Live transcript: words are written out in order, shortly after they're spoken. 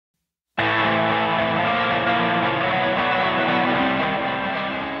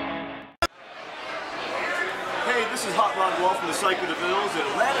Walt from the Cycle de Villes in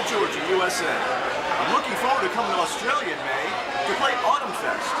Atlanta, Georgia, USA. I'm looking forward to coming to Australia in May to play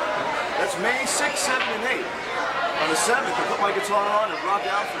AutumnFest. That's May 6th, 7th, and 8th. On the 7th, I'll put my guitar on and rock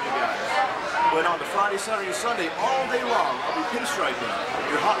out for you guys. But on the Friday, Saturday, and Sunday, all day long, I'll be pinstriping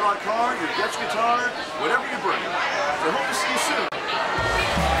your hot rod car, your Dutch guitar, whatever you bring. So I hope to see you soon